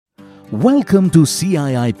Welcome to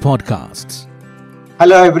CII Podcasts.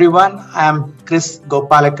 Hello everyone, I am Chris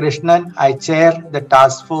Gopalakrishnan. I chair the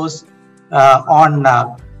task force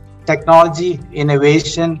on technology,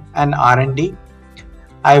 innovation and R&D.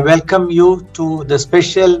 I welcome you to the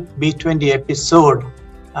special B20 episode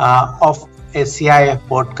of a CII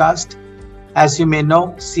podcast. As you may know,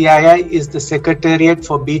 CII is the Secretariat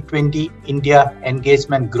for B20 India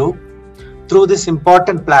Engagement Group. Through this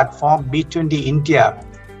important platform, B20 India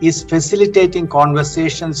is facilitating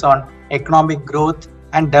conversations on economic growth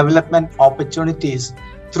and development opportunities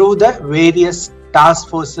through the various task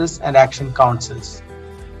forces and action councils.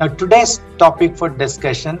 Now, today's topic for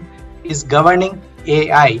discussion is governing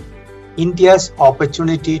AI, India's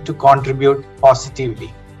opportunity to contribute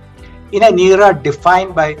positively. In an era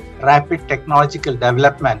defined by rapid technological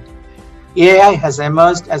development, AI has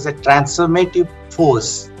emerged as a transformative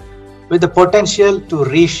force with the potential to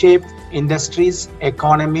reshape industries,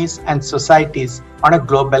 economies, and societies on a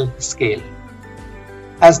global scale.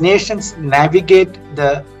 As nations navigate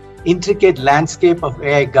the intricate landscape of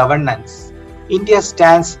AI governance, India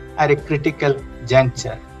stands at a critical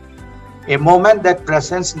juncture, a moment that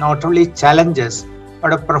presents not only challenges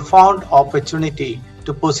but a profound opportunity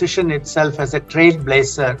to position itself as a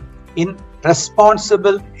trailblazer in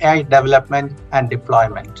responsible AI development and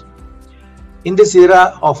deployment. In this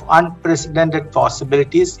era of unprecedented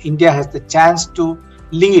possibilities, India has the chance to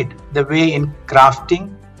lead the way in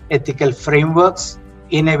crafting ethical frameworks,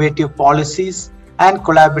 innovative policies, and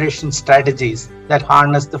collaboration strategies that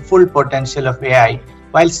harness the full potential of AI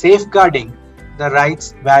while safeguarding the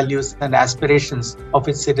rights, values, and aspirations of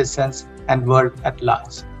its citizens and world at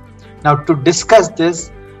large. Now, to discuss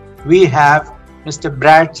this, we have Mr.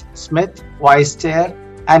 Brad Smith, Vice Chair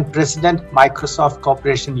and President, Microsoft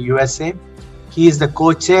Corporation USA. He is the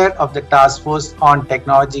co-chair of the Task Force on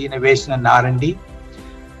Technology, Innovation and R&D.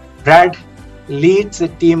 Brad leads a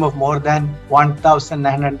team of more than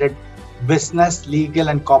 1,900 business, legal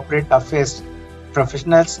and corporate affairs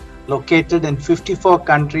professionals located in 54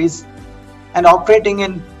 countries and operating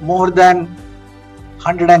in more than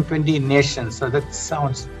 120 nations. So that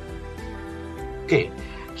sounds okay.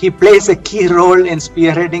 He plays a key role in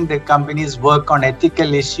spearheading the company's work on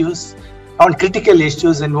critical issues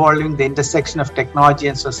involving the intersection of technology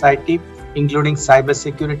and society, including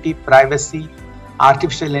cybersecurity, privacy,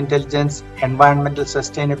 artificial intelligence, environmental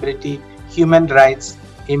sustainability, human rights,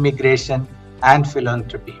 immigration, and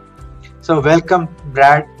philanthropy. So welcome,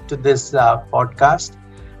 Brad, to this podcast.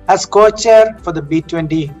 As co-chair for the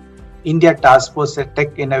B20 India Task Force at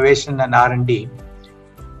Tech Innovation and R&D,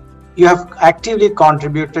 you have actively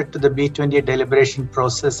contributed to the B20 deliberation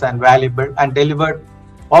process and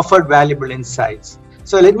offered valuable insights.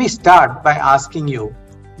 So let me start by asking you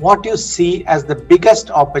what you see as the biggest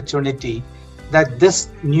opportunity that this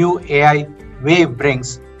new AI wave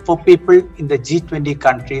brings for people in the G20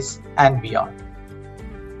 countries and beyond.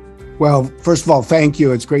 Well, first of all, thank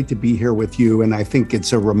you. It's great to be here with you. And I think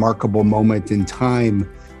it's a remarkable moment in time,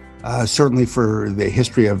 certainly for the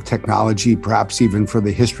history of technology, perhaps even for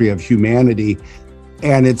the history of humanity.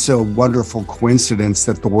 And it's a wonderful coincidence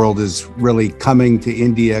that the world is really coming to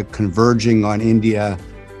India, converging on India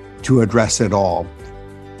to address it all.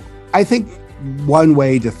 I think one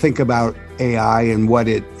way to think about AI and what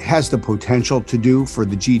it has the potential to do for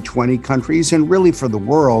the G20 countries and really for the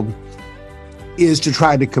world is to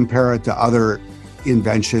try to compare it to other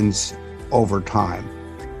inventions over time.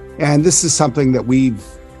 And this is something that we've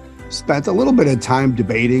spent a little bit of time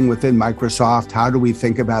debating within Microsoft. How do we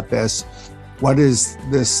think about this? What is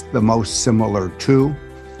this the most similar to?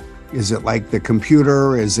 Is it like the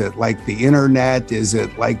computer? Is it like the internet? Is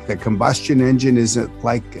it like the combustion engine? Is it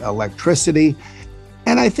like electricity?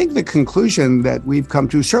 And I think the conclusion that we've come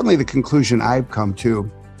to, certainly the conclusion I've come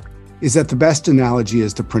to, is that the best analogy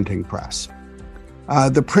is the printing press.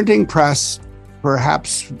 The printing press,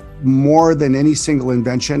 perhaps more than any single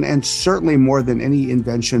invention, and certainly more than any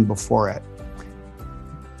invention before it,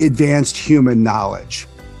 advanced human knowledge.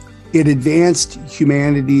 It advanced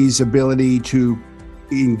humanity's ability to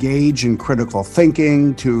engage in critical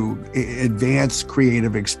thinking, to advance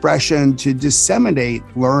creative expression, to disseminate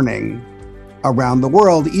learning around the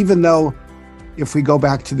world, even though if we go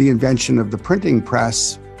back to the invention of the printing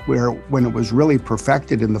press, when it was really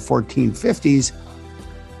perfected in the 1450s,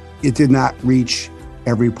 it did not reach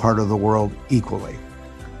every part of the world equally.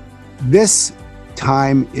 This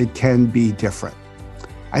time, it can be different.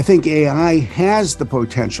 I think AI has the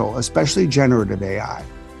potential, especially generative AI,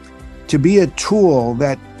 to be a tool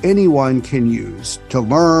that anyone can use to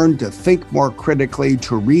learn, to think more critically,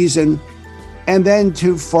 to reason, and then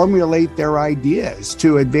to formulate their ideas,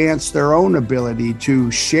 to advance their own ability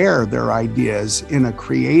to share their ideas in a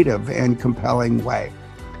creative and compelling way.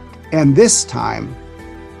 And this time,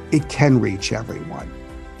 it can reach everyone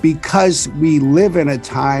because we live in a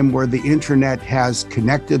time where the internet has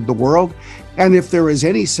connected the world. And if there is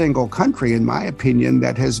any single country, in my opinion,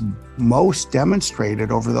 that has most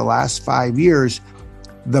demonstrated over the last 5 years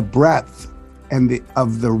the breadth and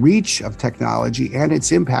of the reach of technology and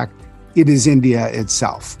its impact, it is India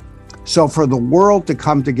itself. So for the world to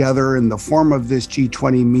come together in the form of this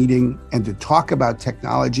G20 meeting and to talk about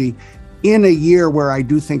technology in a year where I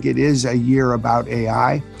do think it is a year about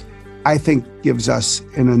AI, I think gives us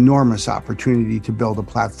an enormous opportunity to build a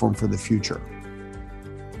platform for the future.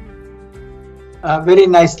 Very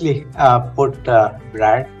nicely put,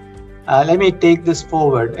 Brad. Let me take this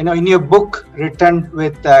forward. In your book written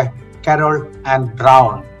with Carroll and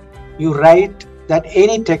Brown, you write that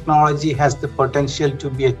any technology has the potential to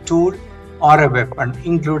be a tool or a weapon,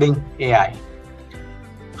 including AI.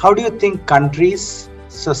 How do you think countries,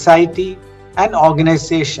 society, and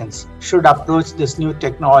organizations should approach this new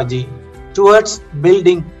technology towards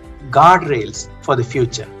building guardrails for the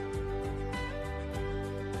future?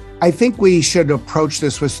 I think we should approach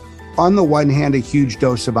this with, on the one hand, a huge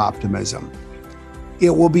dose of optimism. It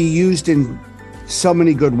will be used in so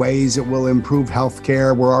many good ways. It will improve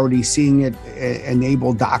healthcare. We're already seeing it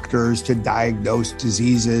enable doctors to diagnose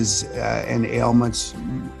diseases and ailments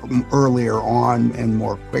earlier on and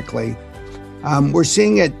more quickly. We're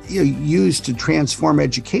seeing it used to transform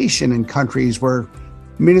education in countries where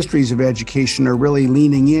ministries of education are really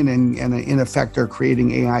leaning in and in effect are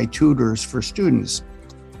creating AI tutors for students.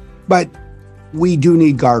 But we do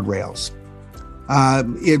need guardrails.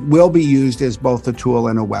 It will be used as both a tool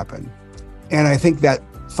and a weapon. And I think that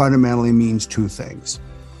fundamentally means two things.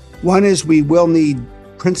 One is we will need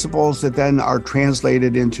principles that then are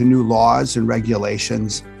translated into new laws and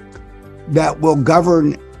regulations that will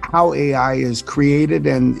govern how AI is created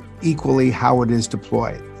and equally how it is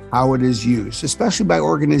deployed, how it is used, especially by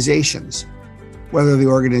organizations, whether the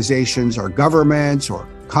organizations are governments or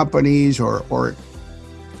companies or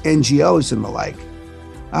NGOs and the like.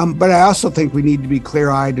 But I also think we need to be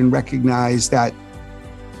clear-eyed and recognize that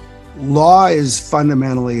law is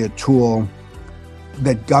fundamentally a tool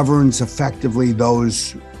that governs effectively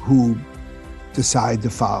those who decide to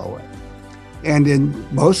follow it. And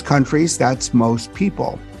in most countries, that's most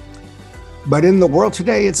people. But in the world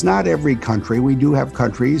today, it's not every country. We do have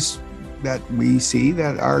countries that we see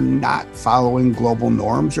that are not following global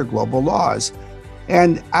norms or global laws.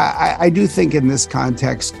 And I do think in this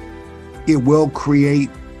context, it will create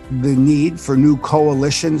the need for new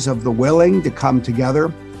coalitions of the willing to come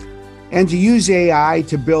together and to use AI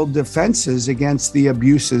to build defenses against the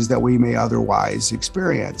abuses that we may otherwise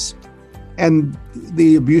experience. And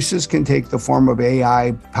the abuses can take the form of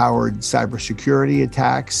AI-powered cybersecurity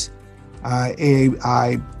attacks,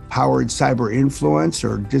 AI-powered cyber influence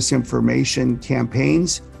or disinformation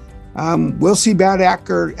campaigns. We'll see bad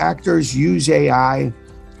actors use AI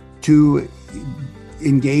to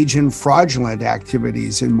engage in fraudulent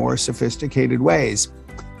activities in more sophisticated ways.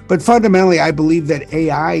 But fundamentally, I believe that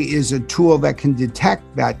AI is a tool that can detect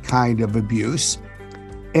that kind of abuse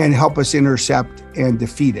and help us intercept and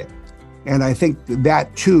defeat it. And I think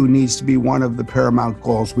that too needs to be one of the paramount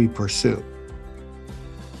goals we pursue.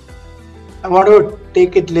 I want to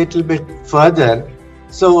take it a little bit further.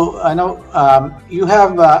 So, you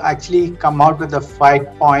have actually come out with a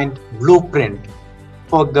 5-point blueprint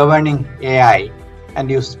for governing AI,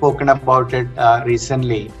 and you've spoken about it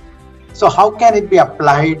recently. So how can it be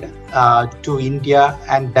applied to India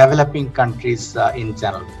and developing countries in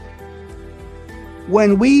general?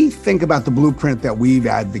 When we think about the blueprint that we've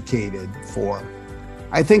advocated for,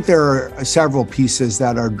 I think there are several pieces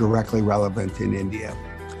that are directly relevant in India.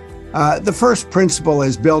 The first principle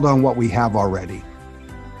is build on what we have already.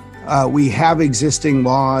 We have existing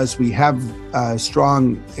laws, we have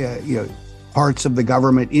strong parts of the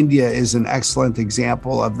government. India is an excellent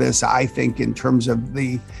example of this, I think, in terms of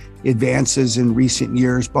the advances in recent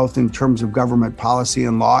years, both in terms of government policy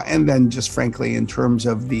and law, and then just frankly in terms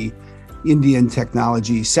of the Indian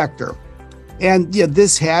technology sector. And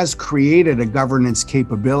this has created a governance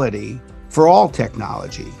capability for all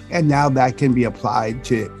technology. And now that can be applied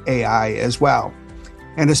to AI as well.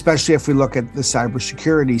 And especially if we look at the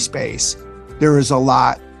cybersecurity space, there is a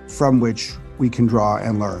lot from which we can draw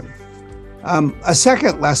and learn. A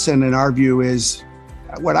second lesson in our view is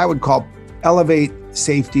what I would call elevate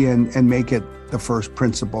safety and make it the first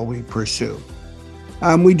principle we pursue.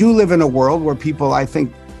 We do live in a world where people, I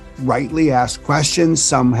think, rightly ask questions.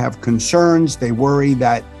 Some have concerns. They worry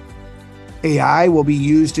that AI will be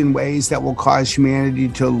used in ways that will cause humanity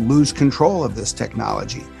to lose control of this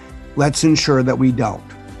technology. Let's ensure that we don't.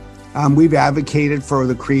 We've advocated for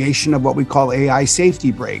the creation of what we call AI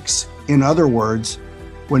safety brakes. In other words,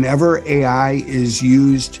 whenever AI is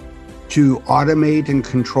used to automate and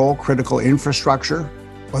control critical infrastructure,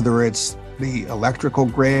 whether it's the electrical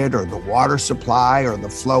grid or the water supply or the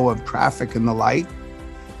flow of traffic and the like,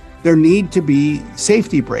 there need to be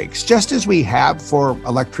safety brakes, just as we have for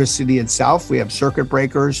electricity itself. We have circuit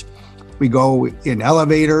breakers. We go in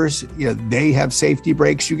elevators, they have safety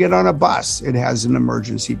brakes. You get on a bus, it has an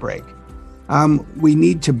emergency brake. We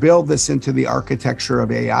need to build this into the architecture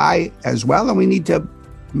of AI as well, and we need to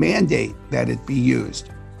mandate that it be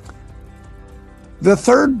used. The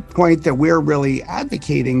third point that we're really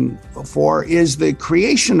advocating for is the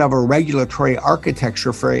creation of a regulatory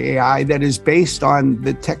architecture for AI that is based on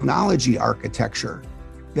the technology architecture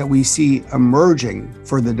that we see emerging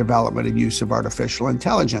for the development and use of artificial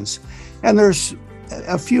intelligence. And there's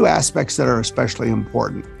a few aspects that are especially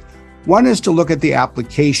important. One is to look at the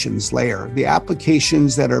applications layer, the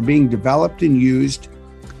applications that are being developed and used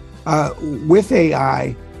with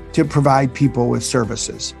AI to provide people with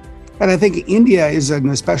services. And I think India is an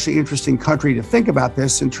especially interesting country to think about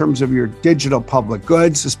this in terms of your digital public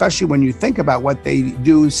goods, especially when you think about what they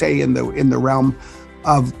do, say, in the realm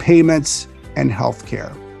of payments and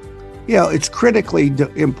healthcare. It's critically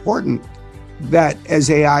important that as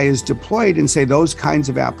AI is deployed in, say, those kinds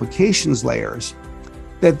of applications layers,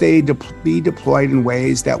 that they be deployed in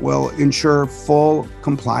ways that will ensure full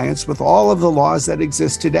compliance with all of the laws that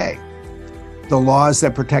exist today. The laws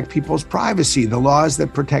that protect people's privacy, the laws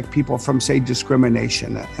that protect people from, say,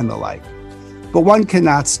 discrimination and the like. But one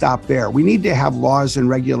cannot stop there. We need to have laws and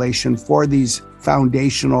regulation for these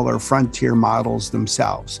foundational or frontier models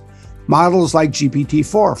themselves. Models like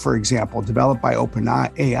GPT-4, for example, developed by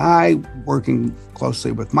OpenAI, working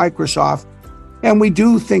closely with Microsoft. And we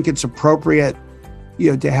do think it's appropriate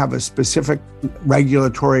to have a specific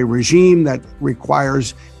regulatory regime that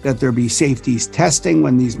requires that there be safety testing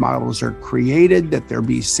when these models are created, that there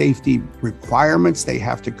be safety requirements they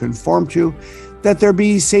have to conform to, that there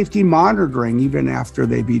be safety monitoring even after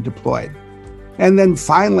they be deployed. And then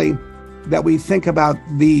finally, that we think about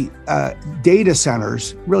the data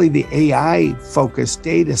centers, really the AI-focused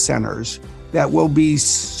data centers that will be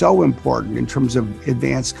so important in terms of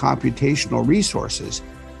advanced computational resources.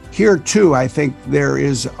 Here, too, I think there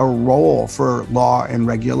is a role for law and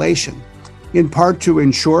regulation, in part to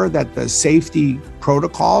ensure that the safety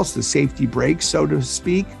protocols, the safety brakes, so to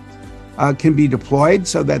speak, can be deployed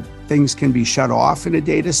so that things can be shut off in a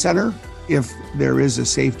data center if there is a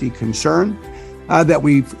safety concern, that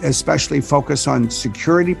we especially focus on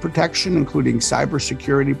security protection, including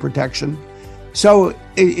cybersecurity protection. So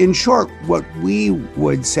in short, what we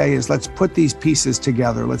would say is let's put these pieces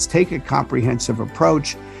together. Let's take a comprehensive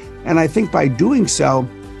approach. And I think by doing so,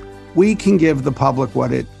 we can give the public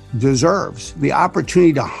what it deserves, the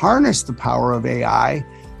opportunity to harness the power of AI,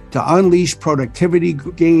 to unleash productivity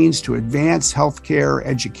gains, to advance healthcare,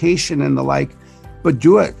 education, and the like, but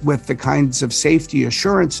do it with the kinds of safety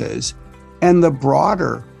assurances and the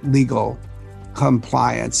broader legal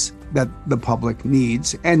compliance that the public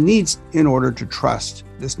needs in order to trust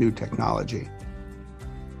this new technology.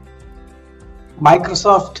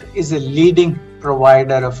 Microsoft is a leading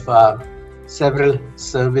provider of several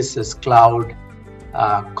services, cloud,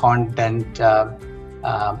 content,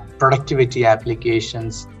 productivity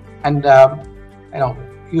applications, and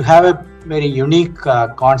you have a very unique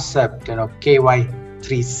concept,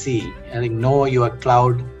 KY3C. I think know your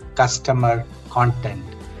cloud customer content.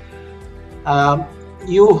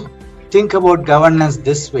 You think about governance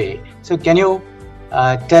this way. So can you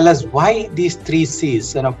tell us why these 3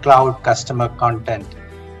 C's, cloud, customer, content,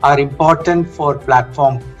 are important for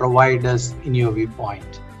platform providers in your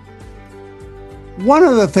viewpoint? One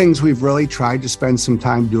of the things we've really tried to spend some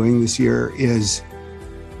time doing this year is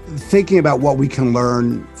thinking about what we can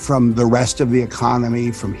learn from the rest of the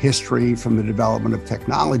economy, from history, from the development of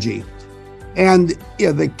technology. And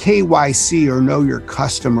the KYC, or Know Your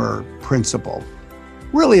Customer principle,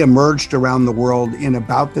 really emerged around the world in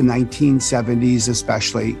about the 1970s,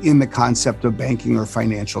 especially in the concept of banking or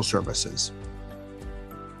financial services.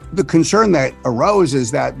 The concern that arose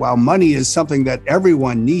is that while money is something that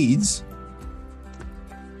everyone needs,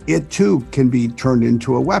 it too can be turned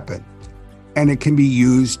into a weapon, and it can be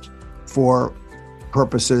used for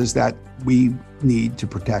purposes that we need to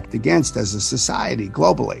protect against as a society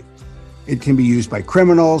globally. It can be used by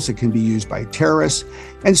criminals, it can be used by terrorists.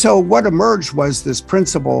 And so what emerged was this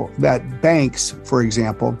principle that banks, for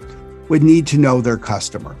example, would need to know their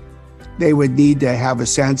customer. They would need to have a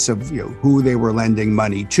sense of who they were lending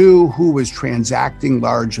money to, who was transacting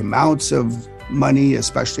large amounts of money,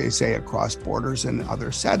 especially, say, across borders and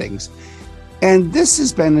other settings. And this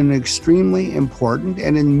has been an extremely important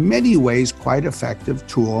and in many ways quite effective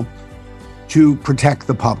tool to protect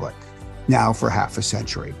the public now for half a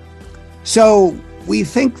century. So we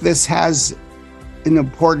think this has an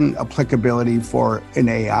important applicability for an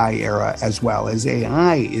AI era as well, as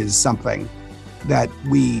AI is something that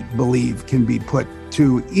we believe can be put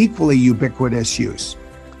to equally ubiquitous use.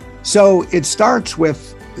 So it starts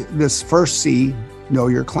with this first C, know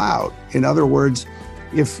your cloud. In other words,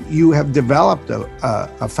 if you have developed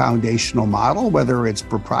a foundational model, whether it's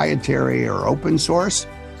proprietary or open source,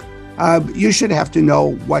 you should have to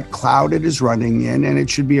know what cloud it is running in, and it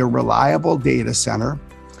should be a reliable data center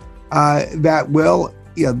that will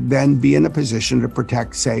then be in a position to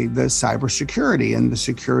protect, say, the cybersecurity and the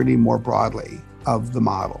security more broadly of the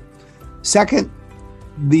model. Second,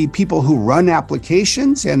 the people who run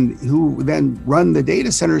applications and who then run the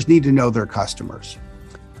data centers need to know their customers.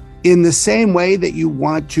 In the same way that you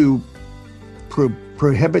want to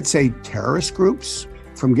prohibit, say, terrorist groups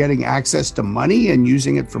from getting access to money and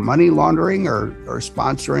using it for money laundering or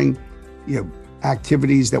sponsoring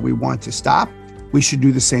activities that we want to stop, we should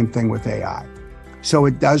do the same thing with AI. So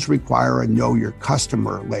it does require a know your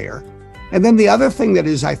customer layer. And then the other thing that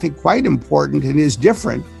is, I think, quite important and is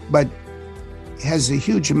different, but has a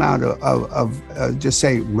huge amount of just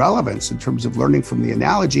say relevance in terms of learning from the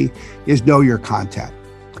analogy, is know your content.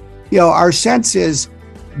 Our sense is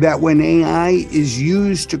that when AI is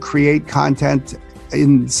used to create content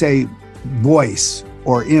in, say, voice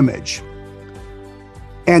or image,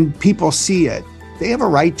 and people see it, they have a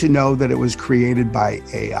right to know that it was created by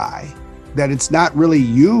AI, that it's not really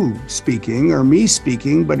you speaking or me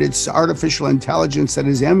speaking, but it's artificial intelligence that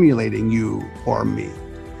is emulating you or me.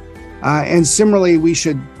 And similarly, we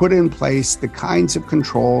should put in place the kinds of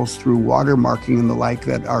controls through watermarking and the like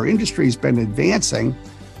that our industry has been advancing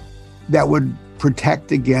that would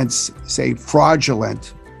protect against, say,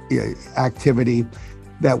 fraudulent activity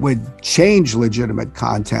that would change legitimate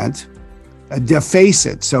content, deface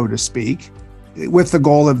it, so to speak, with the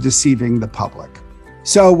goal of deceiving the public.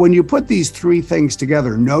 So when you put these three things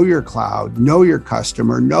together, know your cloud, know your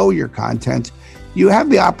customer, know your content, you have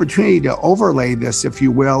the opportunity to overlay this, if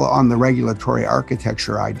you will, on the regulatory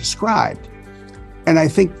architecture I described. And I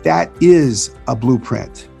think that is a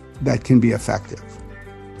blueprint that can be effective.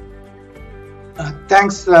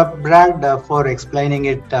 Thanks, Brad, for explaining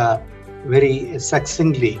it very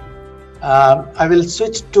succinctly. I will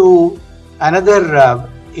switch to another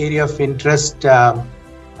area of interest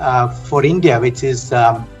for India, which is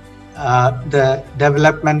the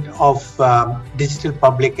development of digital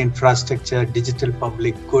public infrastructure, digital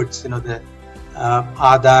public goods, the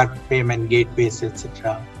Aadhaar payment gateways,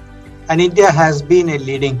 etc. And India has been a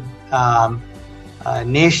leading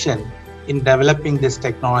nation in developing this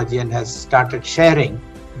technology and has started sharing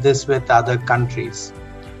this with other countries.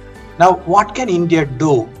 Now, what can India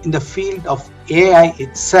do in the field of AI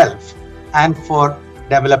itself and for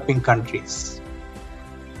developing countries?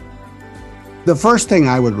 The first thing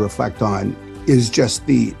I would reflect on is just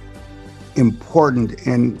the important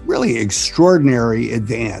and really extraordinary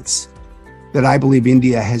advance that I believe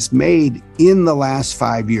India has made in the last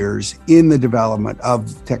 5 years in the development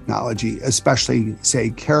of technology, especially, say,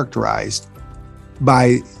 characterized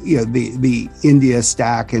by the India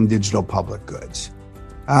Stack and digital public goods.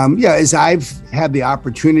 As I've had the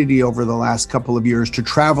opportunity over the last couple of years to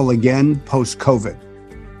travel again post-COVID,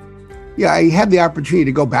 I had the opportunity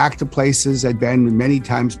to go back to places I'd been many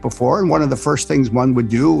times before. And one of the first things one would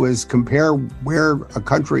do was compare where a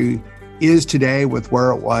country is today with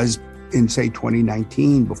where it was in, say,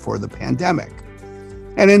 2019 before the pandemic.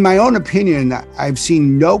 And in my own opinion, I've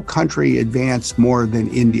seen no country advance more than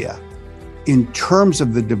India in terms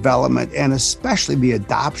of the development and especially the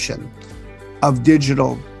adoption of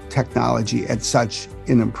digital technology at such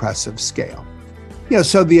an impressive scale.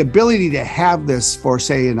 So the ability to have this for,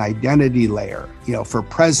 say, an identity layer, for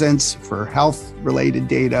presence, for health-related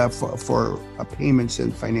data, for payments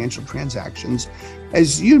and financial transactions,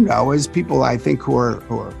 as as people I think who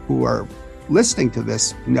are listening to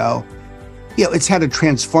this know, it's had a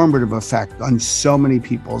transformative effect on so many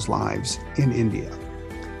people's lives in India.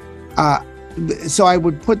 So I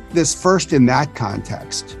would put this first in that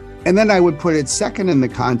context. And then I would put it second in the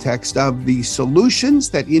context of the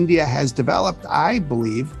solutions that India has developed, I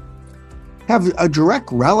believe, have a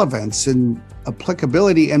direct relevance and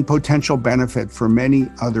applicability and potential benefit for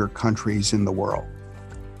many other countries in the world.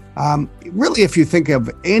 Really, if you think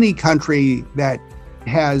of any country that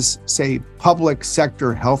has, say, public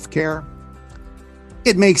sector healthcare,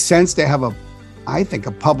 it makes sense to have I think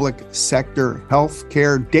a public sector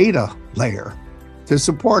healthcare data layer to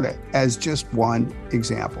support it, as just one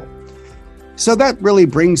example. So that really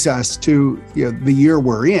brings us to the year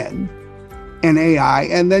we're in and AI,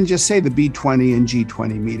 and then just say the B20 and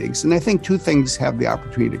G20 meetings. And I think two things have the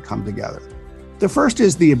opportunity to come together. The first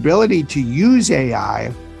is the ability to use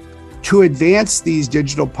AI to advance these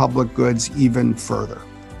digital public goods even further.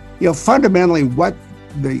 Fundamentally, what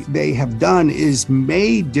they have done is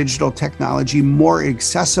made digital technology more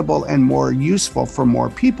accessible and more useful for more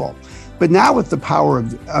people. But now with the power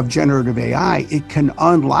of generative AI, it can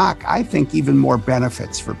unlock, I think, even more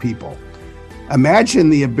benefits for people. Imagine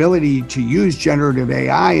the ability to use generative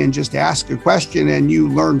AI and just ask a question and you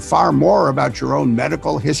learn far more about your own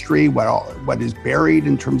medical history, what is buried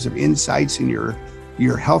in terms of insights in your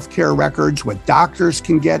healthcare records, what doctors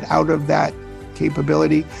can get out of that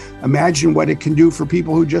capability. Imagine what it can do for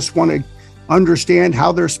people who just want to understand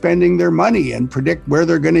how they're spending their money and predict where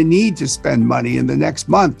they're going to need to spend money in the next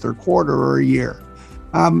month or quarter or a year.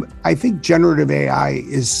 I think generative AI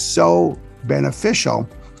is so beneficial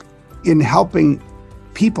in helping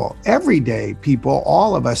people, everyday people,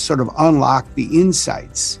 all of us sort of unlock the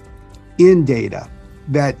insights in data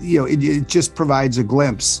that, it just provides a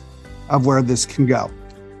glimpse of where this can go.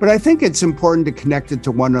 But I think it's important to connect it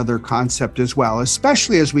to one other concept as well,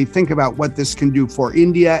 especially as we think about what this can do for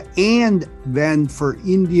India and then for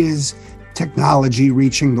India's technology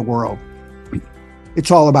reaching the world. It's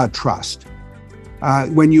all about trust.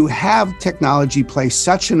 When you have technology play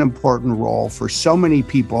such an important role for so many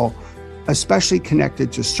people, especially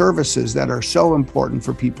connected to services that are so important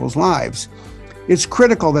for people's lives, it's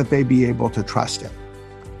critical that they be able to trust it.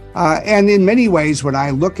 And in many ways, when I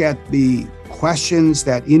look at the questions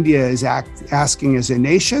that India is asking as a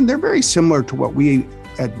nation, they're very similar to what we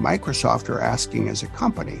at Microsoft are asking as a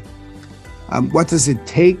company. What does it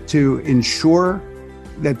take to ensure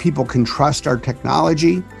that people can trust our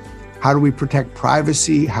technology? How do we protect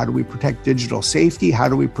privacy? How do we protect digital safety? How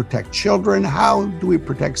do we protect children? How do we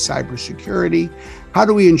protect cybersecurity? How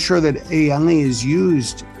do we ensure that AI is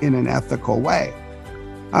used in an ethical way?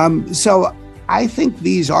 So I think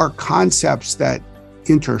these are concepts that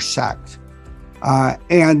intersect.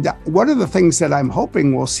 And one of the things that I'm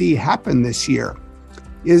hoping we'll see happen this year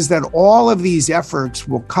is that all of these efforts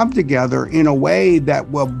will come together in a way that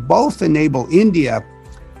will both enable India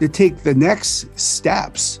to take the next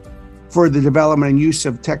steps for the development and use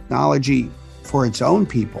of technology for its own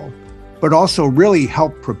people, but also really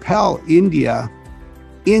help propel India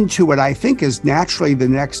into what I think is naturally the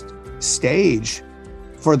next stage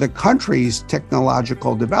for the country's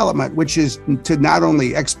technological development, which is to not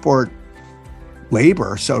only export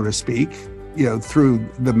labor, so to speak, through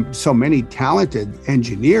so many talented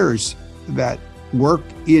engineers that work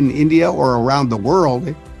in India or around the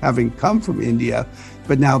world, having come from India,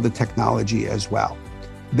 but now the technology as well.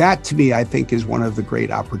 That, to me, I think is one of the great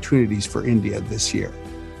opportunities for India this year.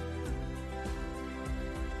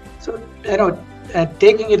 So,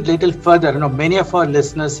 taking it a little further, many of our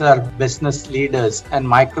listeners are business leaders, and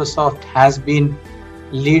Microsoft has been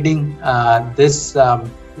leading this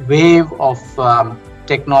wave of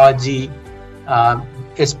technology,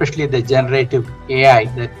 especially the generative AI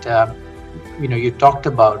that you talked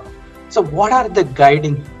about. So, what are the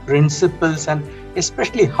guiding principles, and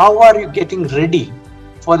especially how are you getting ready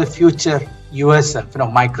for the future yourself,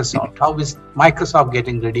 Microsoft? How is Microsoft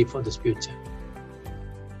getting ready for this future?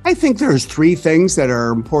 I think there's three things that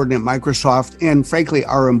are important at Microsoft and frankly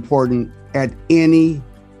are important at any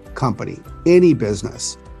company, any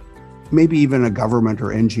business, maybe even a government or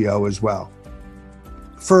NGO as well.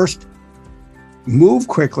 First, move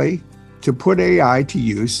quickly to put AI to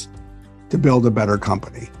use to build a better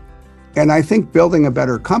company. And I think building a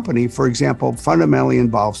better company, for example, fundamentally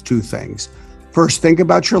involves two things. First, think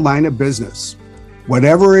about your line of business.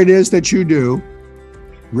 Whatever it is that you do,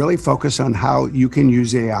 really focus on how you can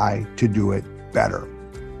use AI to do it better.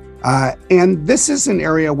 And this is an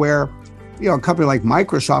area where, a company like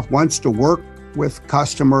Microsoft wants to work with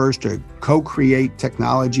customers to co-create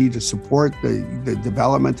technology to support the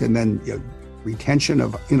development and then retention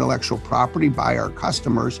of intellectual property by our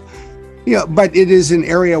customers. But it is an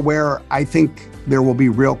area where I think there will be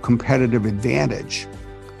real competitive advantage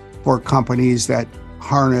for companies that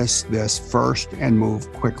harness this first and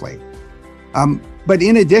move quickly. But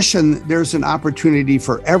in addition, there's an opportunity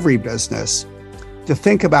for every business to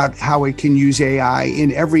think about how it can use AI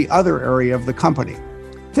in every other area of the company.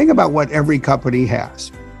 Think about what every company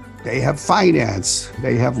has. they have finance,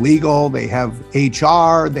 they have legal, they have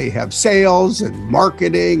HR, they have sales and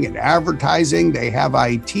marketing and advertising, they have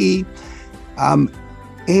IT.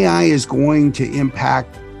 AI is going to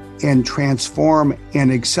impact and transform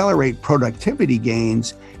and accelerate productivity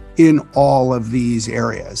gains in all of these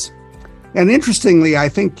areas. And interestingly, I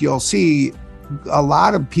think you'll see a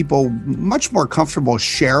lot of people much more comfortable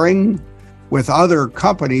sharing with other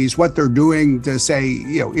companies what they're doing to say,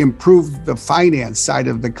 improve the finance side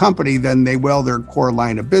of the company than they will their core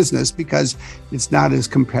line of business, because it's not as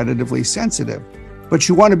competitively sensitive. But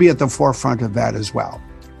you want to be at the forefront of that as well.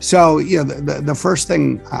 So, the first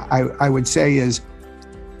thing I would say is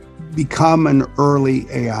become an early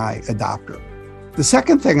AI adopter. The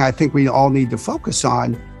second thing I think we all need to focus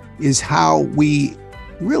on is how we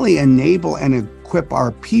really enable and equip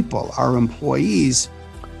our people, our employees,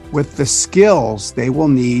 with the skills they will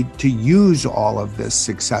need to use all of this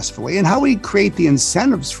successfully, and how we create the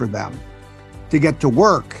incentives for them to get to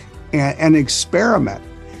work and experiment.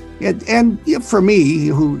 And for me,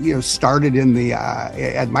 who started in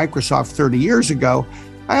at Microsoft 30 years ago,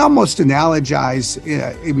 I almost analogize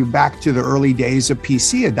back to the early days of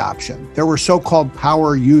PC adoption. There were so-called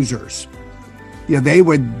power users. They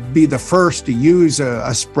would be the first to use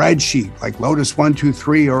a spreadsheet like Lotus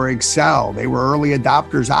 1-2-3 or Excel. They were early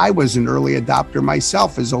adopters. I was an early adopter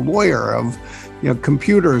myself as a lawyer of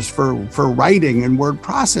computers for writing and word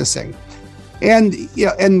processing. And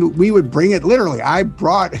we would bring it literally. I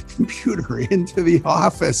brought a computer into the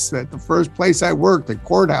office at the first place I worked, the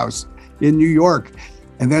courthouse in New York.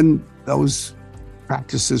 And then those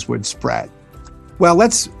practices would spread. Well,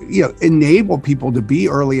 let's enable people to be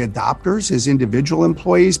early adopters as individual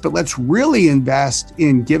employees, but let's really invest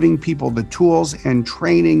in giving people the tools and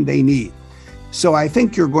training they need. So I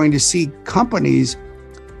think you're going to see companies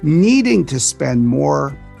needing to spend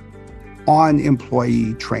more on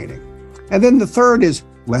employee training. And then the third is,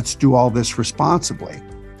 let's do all this responsibly.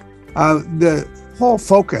 The whole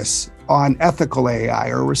focus on ethical AI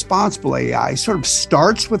or responsible AI sort of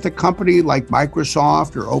starts with a company like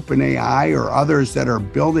Microsoft or OpenAI or others that are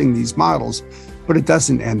building these models, but it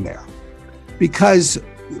doesn't end there. Because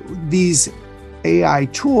these AI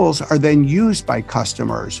tools are then used by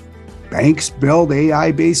customers. Banks build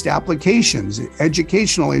AI-based applications,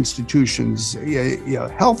 educational institutions,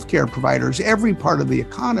 healthcare providers, every part of the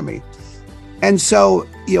economy. And so,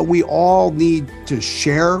 we all need to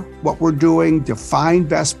share what we're doing, define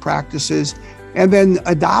best practices, and then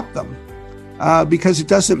adopt them. Because it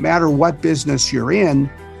doesn't matter what business you're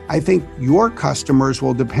in, I think your customers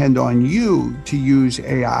will depend on you to use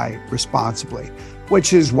AI responsibly,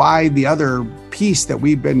 which is why the other piece that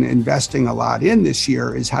we've been investing a lot in this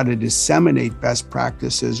year is how to disseminate best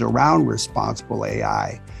practices around responsible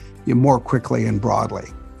AI more quickly and broadly.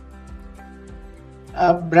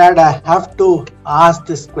 Brad, I have to ask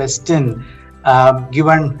this question,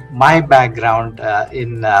 given my background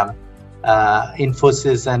in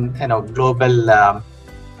Infosys and global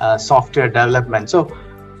software development. So,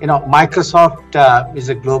 Microsoft is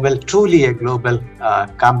truly a global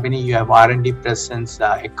company. You have R&D presence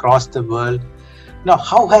across the world. Now,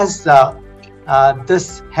 how has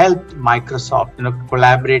this helped Microsoft,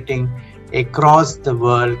 collaborating across the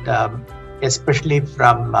world? Especially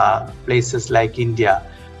from places like India.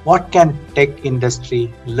 What can tech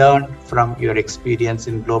industry learn from your experience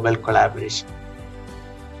in global collaboration?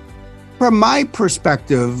 From my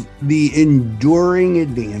perspective, the enduring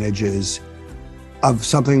advantages of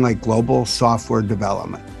something like global software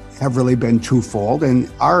development have really been twofold.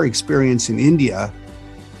 And our experience in India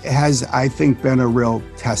has, I think, been a real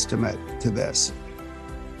testament to this.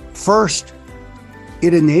 First,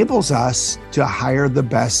 it enables us to hire the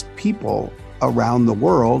best people around the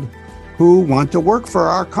world who want to work for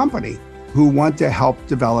our company, who want to help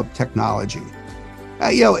develop technology.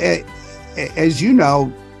 As you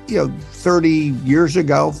know, 30 years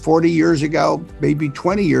ago, 40 years ago, maybe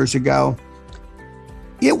 20 years ago,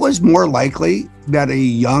 it was more likely that a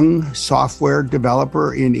young software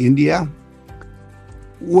developer in India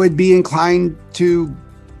would be inclined to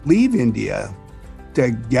leave India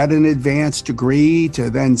to get an advanced degree, to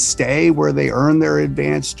then stay where they earn their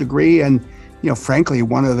advanced degree. And, frankly,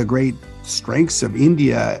 one of the great strengths of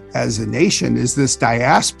India as a nation is this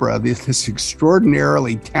diaspora, this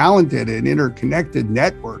extraordinarily talented and interconnected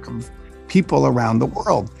network of people around the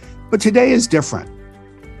world. But today is different.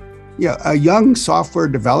 A young software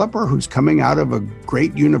developer who's coming out of a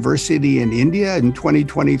great university in India in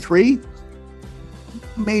 2023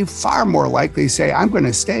 may far more likely say, I'm going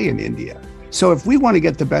to stay in India. So if we want to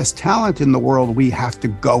get the best talent in the world, we have to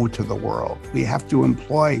go to the world. We have to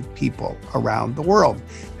employ people around the world.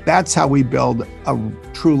 That's how we build a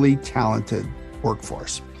truly talented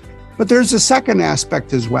workforce. But there's a second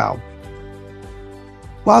aspect as well.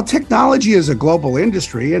 While technology is a global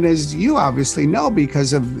industry, and as you obviously know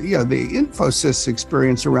because of the Infosys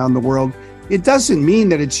experience around the world, it doesn't mean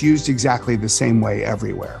that it's used exactly the same way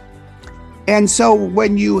everywhere. And so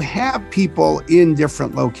when you have people in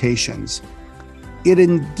different locations,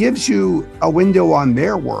 it gives you a window on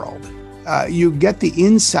their world. You get the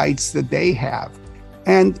insights that they have.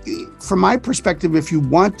 And from my perspective, if you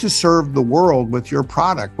want to serve the world with your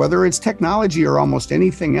product, whether it's technology or almost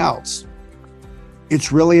anything else,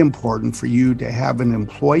 it's really important for you to have an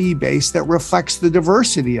employee base that reflects the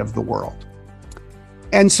diversity of the world.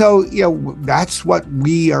 And so, that's what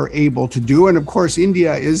we are able to do. And of course,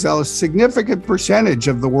 India is a significant percentage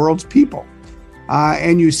of the world's people.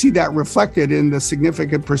 And you see that reflected in the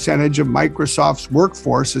significant percentage of Microsoft's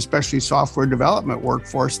workforce, especially software development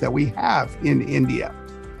workforce that we have in India.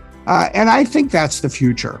 And I think that's the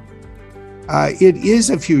future. It is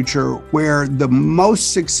a future where the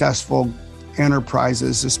most successful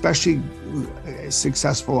enterprises, especially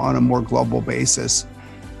successful on a more global basis,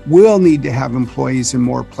 will need to have employees in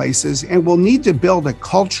more places and will need to build a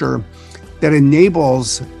culture that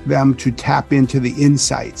enables them to tap into the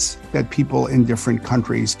insights that people in different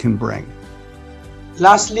countries can bring.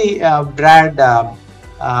 Lastly, Brad,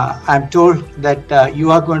 I'm told that you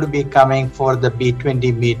are going to be coming for the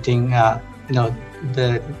B20 meeting,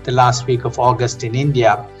 the last week of August in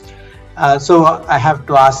India. So I have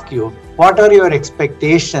to ask you, what are your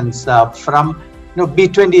expectations from,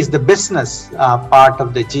 B20 is the business part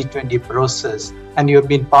of the G20 process, and you've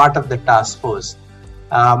been part of the task force.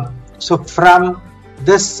 So from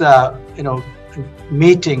this,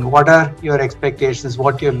 meeting, what are your expectations?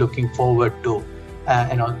 What you're looking forward to?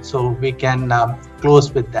 So we can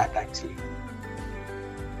close with that. Actually,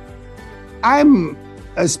 I'm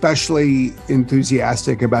especially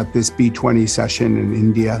enthusiastic about this B20 session in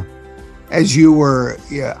India. As you were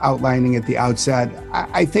outlining at the outset,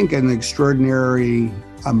 I think an extraordinary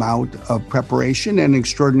amount of preparation and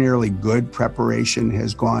extraordinarily good preparation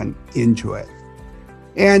has gone into it.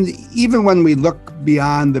 And even when we look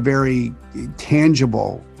beyond the very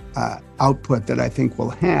tangible output that I think we'll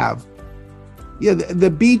have, the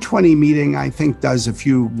B20 meeting, I think, does a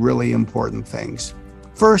few really important things.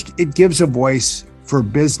 First, it gives a voice for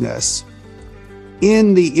business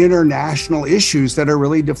in the international issues that are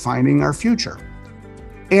really defining our future.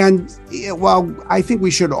 And while I think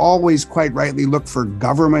we should always quite rightly look for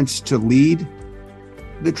governments to lead,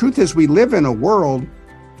 the truth is we live in a world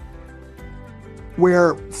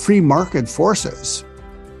where free market forces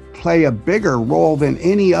play a bigger role than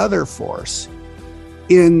any other force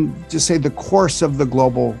in, just say, the course of the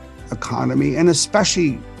global economy, and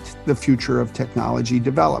especially the future of technology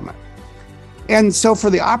development. And so for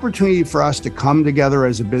the opportunity for us to come together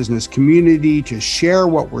as a business community, to share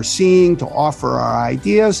what we're seeing, to offer our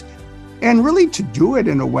ideas, and really to do it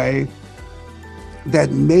in a way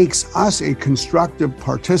that makes us a constructive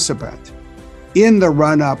participant in the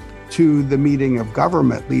run-up to the meeting of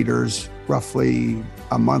government leaders roughly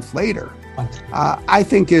a month later, I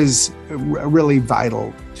think is really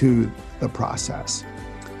vital to the process.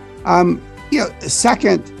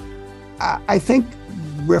 Second, I think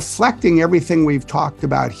reflecting everything we've talked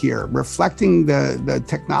about here, reflecting the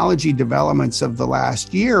technology developments of the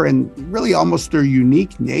last year and really almost their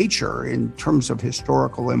unique nature in terms of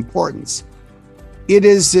historical importance, it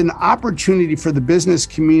is an opportunity for the business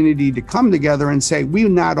community to come together and say, we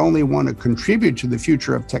not only want to contribute to the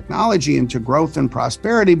future of technology and to growth and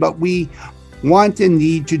prosperity, but we want and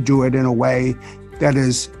need to do it in a way that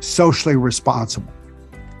is socially responsible,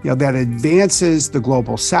 that advances the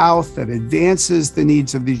global South, that advances the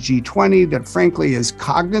needs of the G20, that frankly is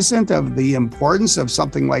cognizant of the importance of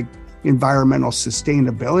something like environmental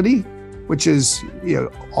sustainability, which is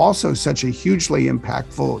also such a hugely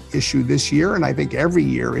impactful issue this year, and I think every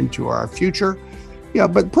year into our future,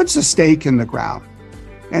 but puts a stake in the ground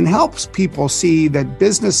and helps people see that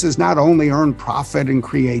businesses not only earn profit and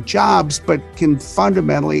create jobs, but can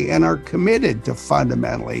fundamentally and are committed to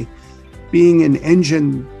fundamentally being an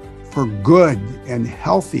engine for good and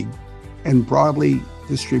healthy and broadly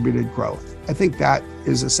distributed growth. I think that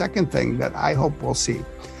is a second thing that I hope we'll see.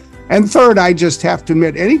 And third, I just have to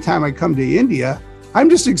admit, anytime I come to India, I'm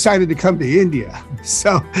just excited to come to India.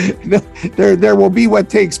 So there will be what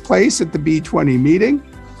takes place at the B20 meeting.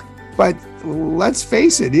 But let's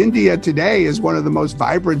face it, India today is one of the most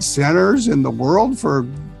vibrant centers in the world for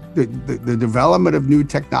the development of new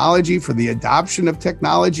technology, for the adoption of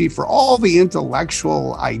technology, for all the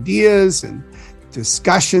intellectual ideas and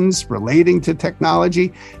discussions relating to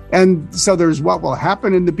technology. And so there's what will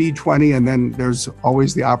happen in the B20, and then there's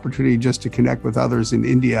always the opportunity just to connect with others in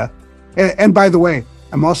India. And by the way,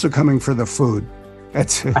 I'm also coming for the food.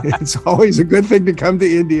 It's always a good thing to come to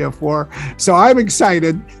India for. So I'm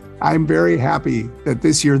excited. I'm very happy that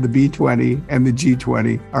this year the B20 and the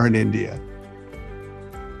G20 are in India.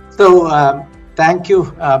 So thank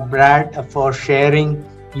you, Brad, for sharing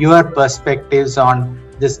your perspectives on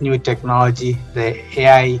this new technology, the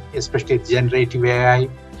AI, especially generative AI,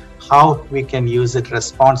 how we can use it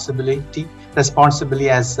responsibly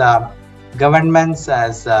as governments,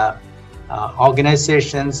 as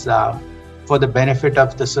organizations, for the benefit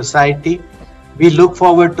of the society. We look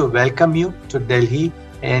forward to welcome you to Delhi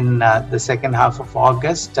in the second half of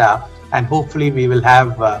August, and hopefully we will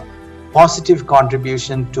have a positive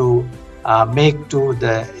contribution to make to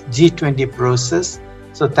the G20 process.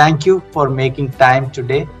 So thank you for making time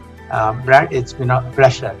today. Brad, it's been a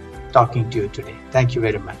pleasure talking to you today. Thank you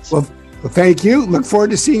very much. Well, thank you. Look forward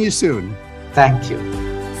to seeing you soon. Thank you.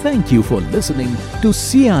 Thank you for listening to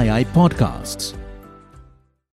CII Podcasts.